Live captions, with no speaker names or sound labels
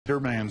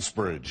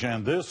Mansbridge,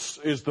 and this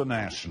is the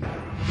National.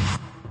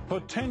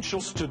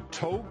 Potentials to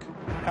toke,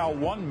 how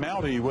one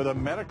Mountie with a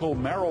medical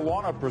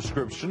marijuana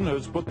prescription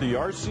has put the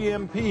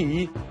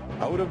Rcmp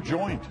out of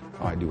joint.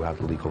 I do have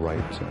the legal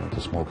right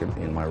to smoke it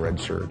in my red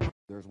serge.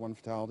 There's one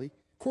fatality.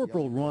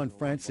 Corporal Ronald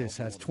Francis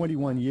has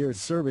 21 years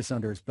service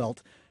under his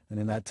belt, and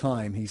in that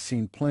time he's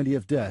seen plenty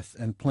of death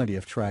and plenty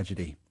of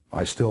tragedy.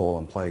 I still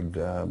am plagued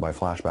by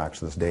flashbacks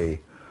to this day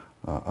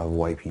of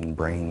wiping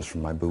brains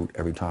from my boot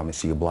every time I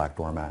see a black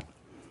doormat.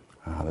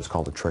 That's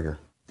called a trigger.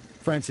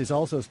 Francis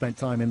also spent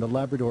time in the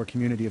Labrador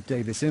community of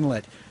Davis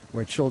Inlet,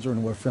 where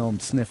children were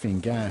filmed sniffing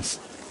gas.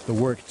 The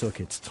work took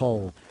its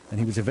toll, and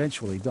he was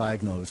eventually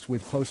diagnosed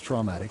with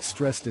post-traumatic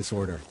stress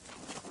disorder.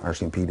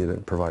 Rcmp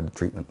did provide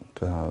treatment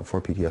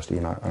for PTSD,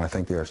 and I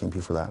thank the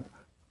Rcmp for that.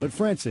 But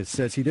Francis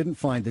says he didn't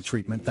find the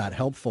treatment that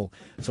helpful,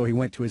 so he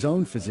went to his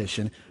own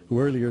physician, who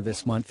earlier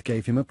this month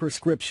gave him a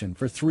prescription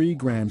for 3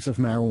 grams of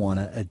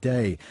marijuana a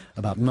day,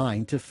 about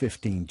 9 to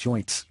 15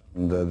 joints.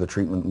 The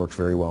treatment works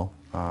very well,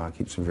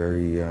 keeps me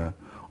very on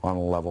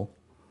a level,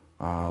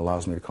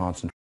 allows me to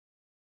concentrate,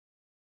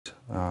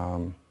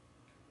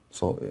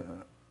 so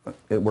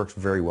it works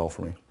very well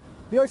for me.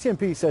 The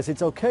Rcmp says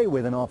it's okay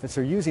with an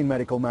officer using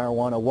medical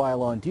marijuana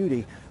while on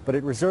duty, but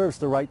it reserves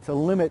the right to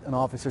limit an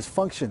officer's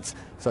functions,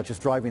 such as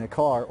driving a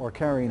car or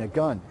carrying a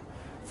gun.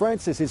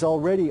 Francis is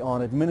already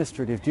on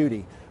administrative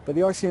duty, but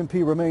the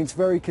Rcmp remains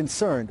very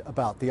concerned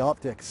about the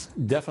optics.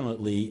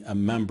 Definitely a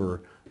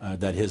member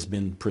that has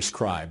been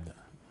prescribed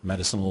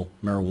medicinal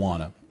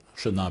marijuana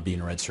should not be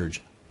in red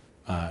serge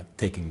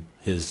taking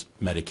his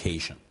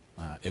medication.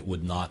 It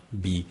would not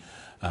be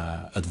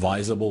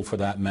advisable for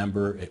that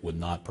member. It would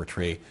not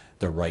portray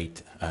the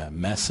right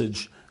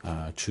message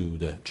to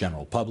the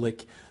general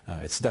public.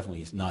 It's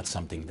definitely not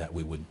something that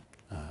we would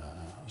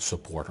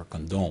support or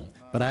condone.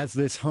 But as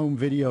this home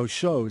video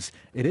shows,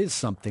 it is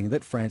something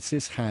that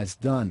Francis has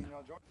done.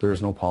 There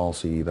is no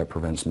policy that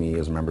prevents me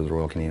as a member of the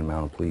Royal Canadian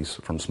Mounted Police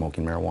from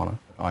smoking marijuana.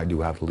 I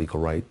do have the legal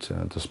right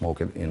to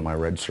smoke it in my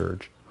red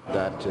serge.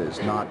 That is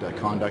not a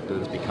conduct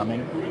that is becoming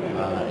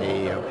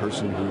a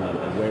person who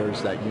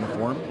wears that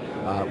uniform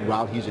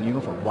while he's in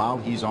uniform. While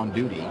he's on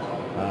duty,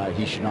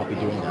 he should not be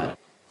doing that.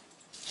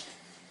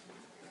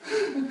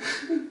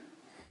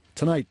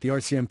 Tonight, the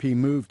Rcmp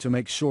moved to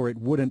make sure it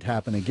wouldn't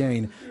happen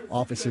again.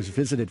 Officers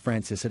visited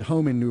Francis at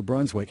home in New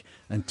Brunswick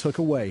and took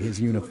away his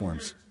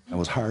uniforms. It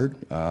was hard.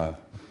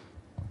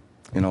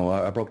 You know,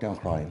 I broke down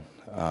crying.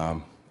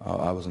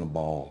 I was in a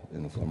ball,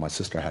 and my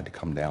sister had to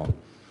come down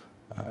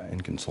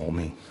and console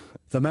me.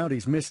 The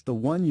Mounties missed the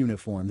one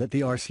uniform that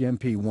the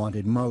Rcmp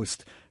wanted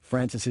most.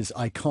 Francis's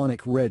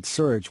iconic red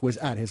serge was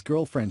at his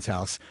girlfriend's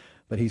house,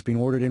 but he's been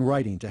ordered in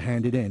writing to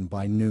hand it in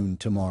by noon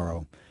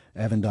tomorrow.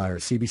 Evan Dyer,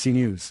 CBC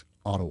News,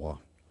 Ottawa.